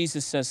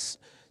 Jesus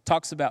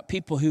talks about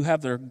people who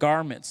have their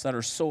garments that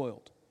are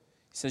soiled.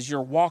 He says,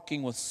 you're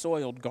walking with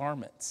soiled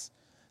garments.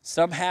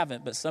 Some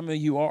haven't, but some of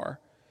you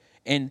are.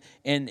 And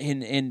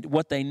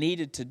what they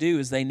needed to do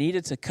is they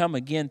needed to come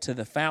again to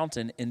the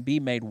fountain and be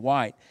made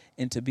white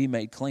and to be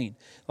made clean.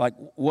 Like,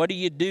 what do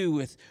you do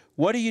with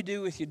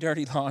your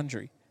dirty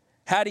laundry?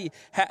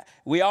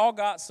 We all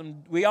got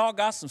some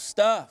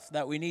stuff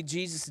that we need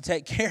Jesus to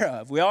take care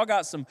of. We all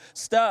got some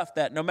stuff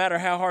that no matter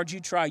how hard you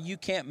try, you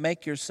can't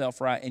make yourself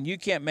right and you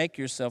can't make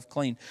yourself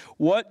clean.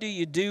 What do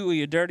you do with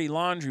your dirty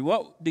laundry?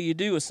 What do you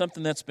do with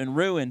something that's been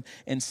ruined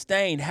and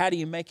stained? How do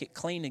you make it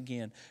clean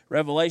again?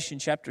 Revelation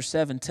chapter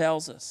 7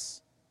 tells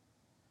us.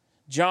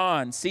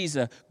 John sees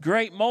a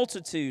great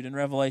multitude in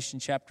Revelation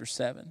chapter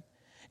 7.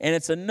 And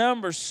it's a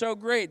number so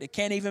great it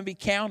can't even be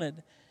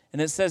counted.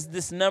 And it says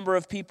this number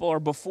of people are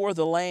before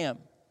the Lamb,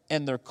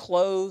 and they're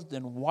clothed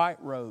in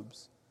white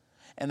robes.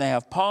 And they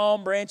have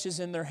palm branches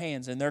in their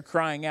hands, and they're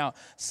crying out,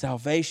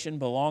 salvation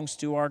belongs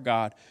to our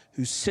God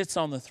who sits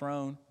on the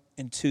throne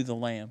and to the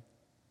Lamb.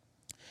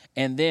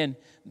 And then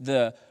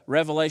the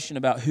revelation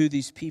about who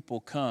these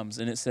people comes,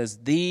 and it says,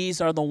 these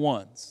are the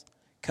ones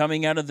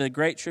coming out of the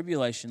great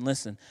tribulation.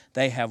 Listen,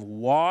 they have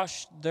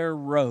washed their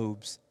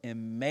robes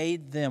and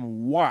made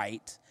them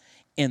white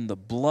in the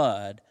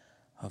blood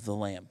of the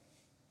Lamb.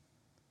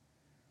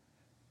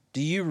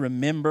 Do you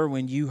remember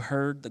when you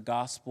heard the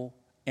gospel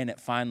and it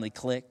finally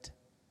clicked?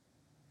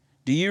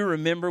 Do you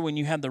remember when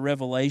you had the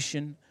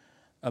revelation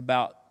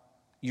about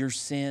your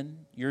sin,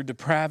 your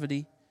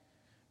depravity,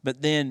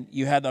 but then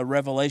you had the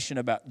revelation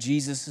about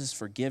Jesus'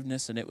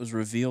 forgiveness and it was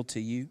revealed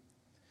to you?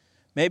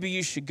 Maybe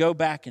you should go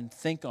back and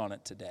think on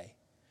it today.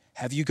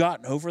 Have you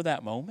gotten over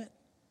that moment?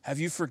 Have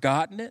you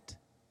forgotten it?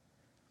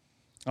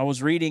 I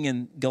was reading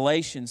in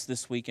Galatians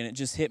this week and it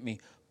just hit me.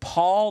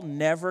 Paul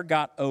never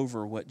got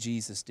over what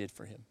Jesus did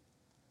for him.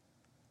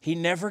 He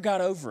never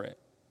got over it.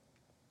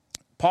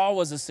 Paul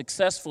was a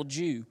successful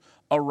Jew,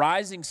 a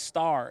rising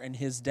star in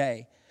his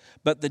day.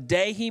 But the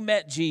day he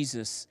met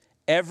Jesus,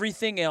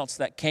 everything else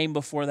that came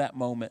before that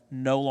moment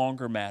no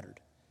longer mattered.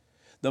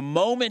 The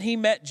moment he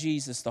met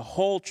Jesus, the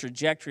whole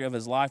trajectory of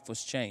his life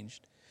was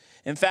changed.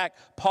 In fact,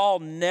 Paul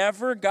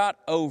never got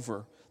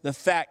over the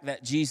fact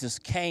that Jesus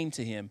came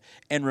to him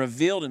and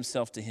revealed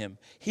himself to him.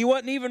 He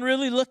wasn't even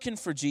really looking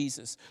for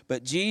Jesus,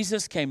 but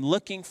Jesus came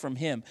looking from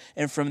him.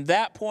 And from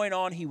that point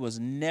on, he was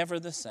never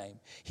the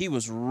same. He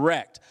was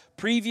wrecked.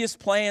 Previous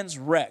plans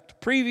wrecked.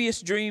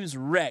 Previous dreams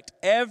wrecked.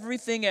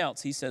 Everything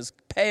else, he says,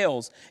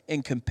 pales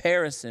in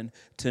comparison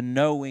to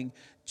knowing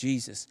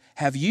Jesus.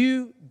 Have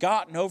you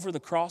gotten over the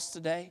cross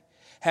today?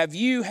 Have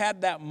you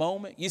had that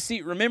moment? You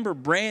see, remember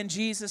brand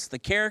Jesus, the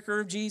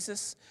caricature of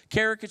Jesus?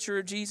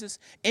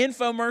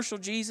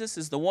 Infomercial Jesus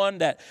is the one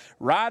that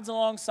rides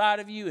alongside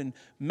of you and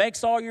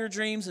makes all your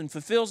dreams and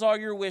fulfills all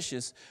your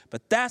wishes.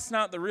 But that's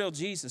not the real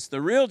Jesus.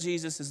 The real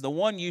Jesus is the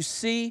one you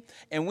see,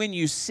 and when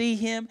you see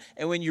him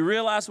and when you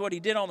realize what he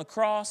did on the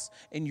cross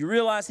and you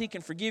realize he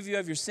can forgive you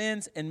of your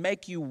sins and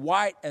make you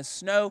white as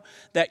snow,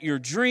 that your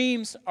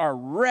dreams are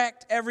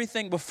wrecked,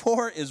 everything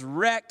before is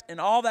wrecked, and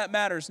all that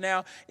matters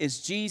now is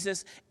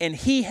Jesus. And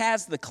he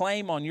has the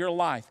claim on your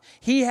life.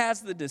 He has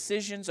the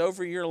decisions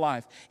over your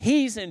life.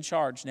 He's in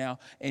charge now,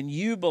 and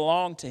you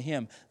belong to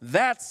him.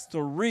 That's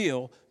the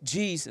real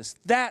Jesus.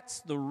 That's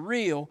the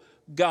real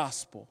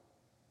gospel.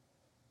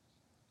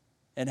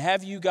 And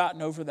have you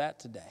gotten over that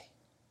today?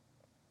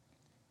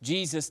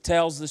 Jesus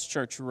tells this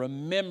church,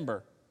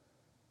 remember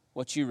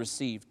what you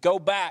received. Go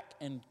back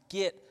and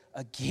get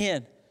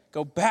again.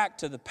 Go back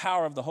to the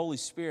power of the Holy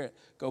Spirit.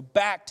 Go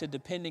back to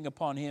depending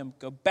upon him.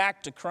 Go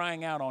back to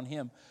crying out on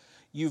him.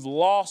 You've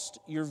lost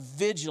your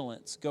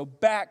vigilance. Go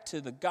back to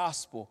the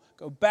gospel.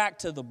 Go back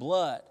to the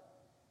blood.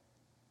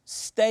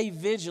 Stay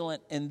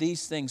vigilant in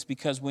these things,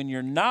 because when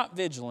you're not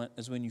vigilant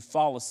is when you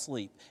fall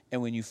asleep. And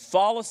when you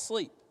fall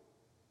asleep,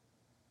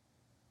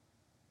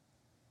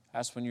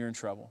 that's when you're in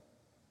trouble.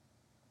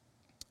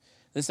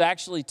 This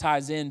actually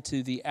ties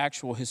into the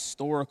actual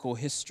historical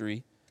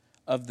history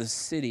of the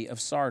city of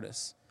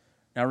Sardis.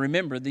 Now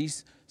remember,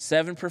 these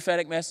 7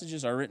 prophetic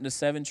messages are written to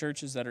 7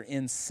 churches that are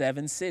in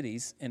 7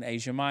 cities in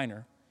Asia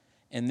Minor.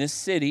 And this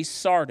city,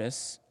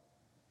 Sardis,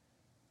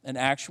 an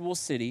actual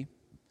city,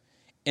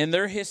 in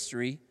their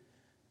history,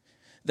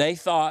 they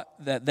thought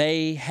that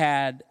they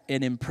had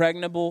an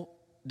impregnable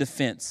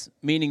defense,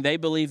 meaning they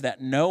believed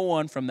that no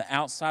one from the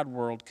outside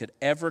world could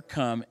ever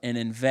come and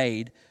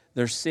invade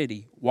their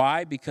city.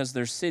 Why? Because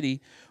their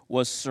city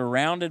was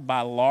surrounded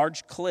by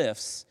large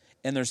cliffs,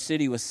 and their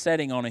city was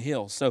setting on a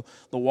hill. So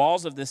the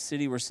walls of this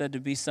city were said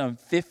to be some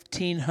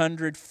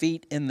 1,500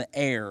 feet in the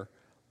air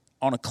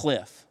on a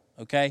cliff,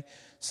 okay?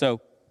 So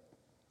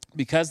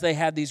because they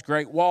had these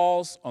great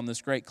walls on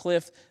this great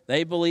cliff,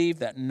 they believed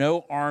that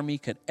no army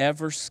could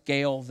ever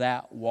scale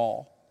that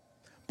wall.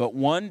 But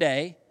one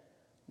day,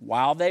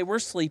 while they were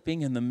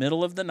sleeping in the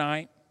middle of the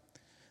night,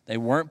 they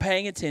weren't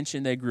paying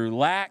attention, they grew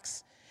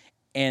lax,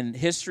 and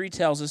history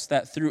tells us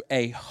that through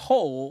a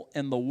hole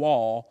in the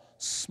wall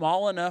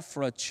small enough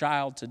for a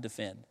child to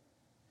defend.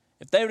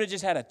 If they would have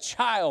just had a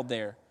child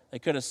there, they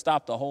could have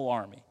stopped the whole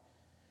army.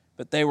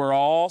 But they were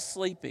all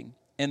sleeping,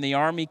 and the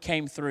army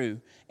came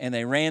through, and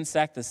they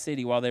ransacked the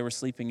city while they were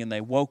sleeping, and they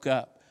woke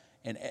up.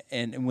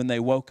 And when they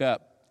woke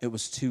up, it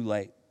was too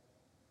late.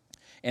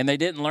 And they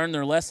didn't learn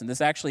their lesson. This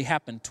actually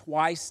happened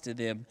twice to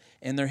them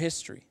in their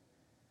history.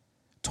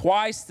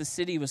 Twice the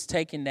city was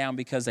taken down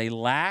because of a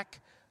lack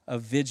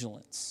of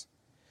vigilance.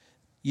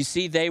 You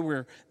see,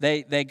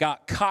 they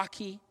got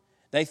cocky.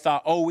 They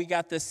thought, oh, we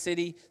got this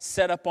city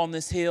set up on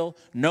this hill.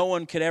 No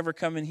one could ever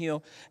come in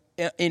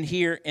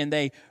here. And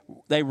they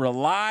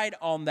relied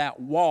on that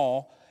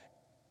wall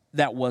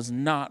that was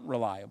not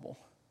reliable.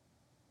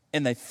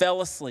 And they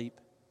fell asleep,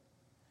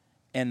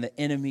 and the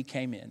enemy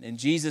came in. And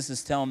Jesus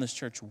is telling this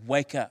church,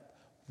 wake up,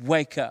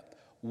 wake up,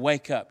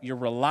 wake up. You're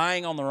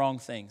relying on the wrong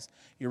things.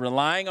 You're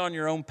relying on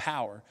your own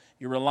power.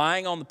 You're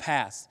relying on the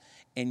past.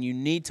 And you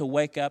need to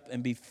wake up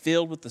and be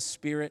filled with the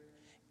Spirit.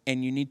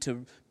 And you need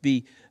to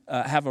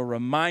have a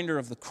reminder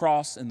of the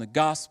cross and the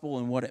gospel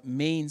and what it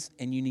means.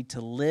 And you need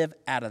to live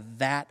out of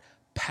that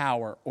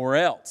power, or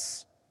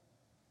else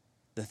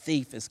the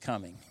thief is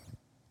coming.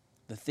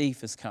 The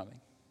thief is coming.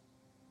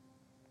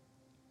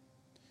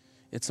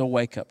 It's a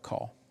wake-up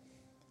call.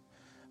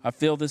 I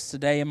feel this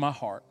today in my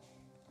heart.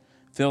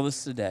 Feel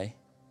this today,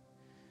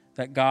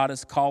 that God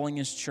is calling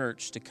His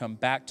church to come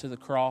back to the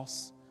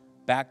cross,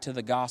 back to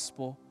the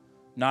gospel,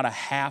 not a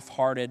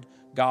half-hearted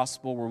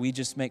gospel where we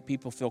just make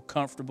people feel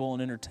comfortable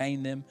and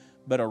entertain them,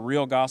 but a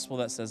real gospel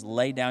that says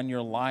lay down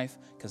your life,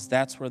 because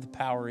that's where the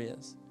power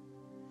is.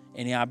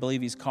 And I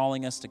believe He's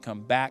calling us to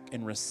come back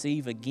and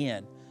receive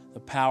again the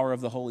power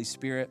of the Holy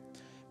Spirit,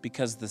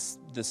 because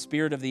the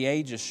spirit of the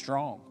age is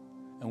strong.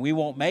 And we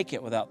won't make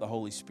it without the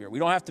Holy Spirit. We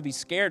don't have to be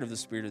scared of the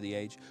spirit of the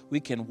age. We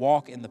can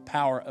walk in the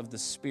power of the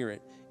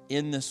Spirit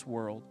in this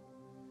world.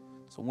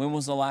 So when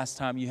was the last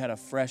time you had a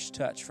fresh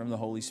touch from the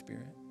Holy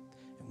Spirit?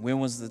 And when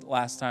was the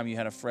last time you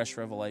had a fresh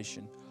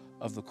revelation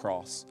of the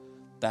cross?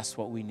 That's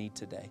what we need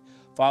today.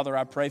 Father,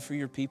 I pray for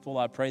your people.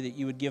 I pray that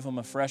you would give them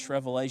a fresh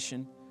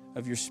revelation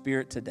of your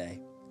Spirit today.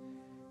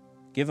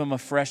 Give them a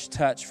fresh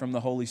touch from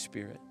the Holy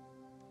Spirit.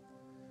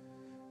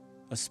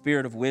 A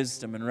spirit of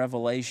wisdom and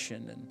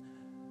revelation and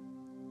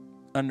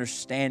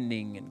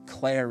understanding and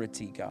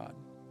clarity, God.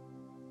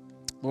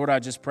 Lord, I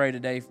just pray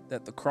today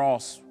that the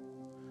cross,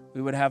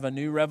 we would have a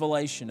new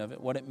revelation of it,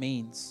 what it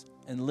means,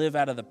 and live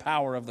out of the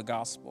power of the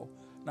gospel,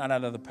 not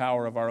out of the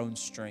power of our own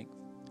strength.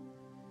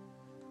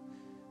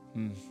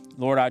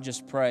 Lord, I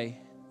just pray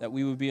that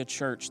we would be a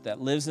church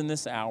that lives in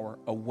this hour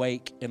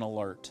awake and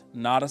alert,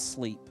 not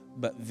asleep,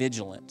 but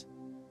vigilant.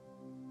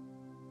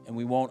 And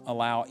we won't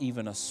allow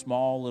even a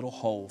small little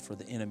hole for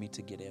the enemy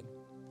to get in.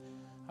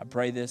 I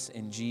pray this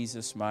in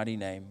Jesus' mighty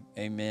name.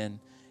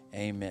 Amen.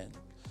 Amen.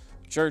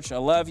 Church, I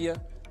love you.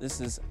 This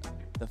is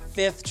the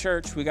 5th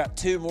church. We got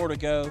 2 more to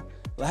go.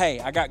 Hey,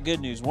 I got good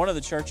news. One of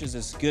the churches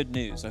is good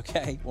news,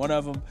 okay? One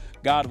of them,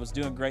 God was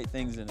doing great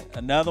things in it.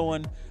 Another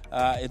one,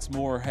 it's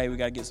more, hey, we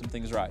got to get some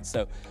things right.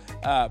 So,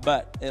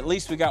 but at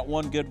least we got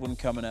one good one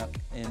coming up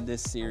in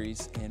this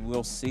series, and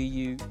we'll see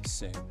you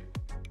soon.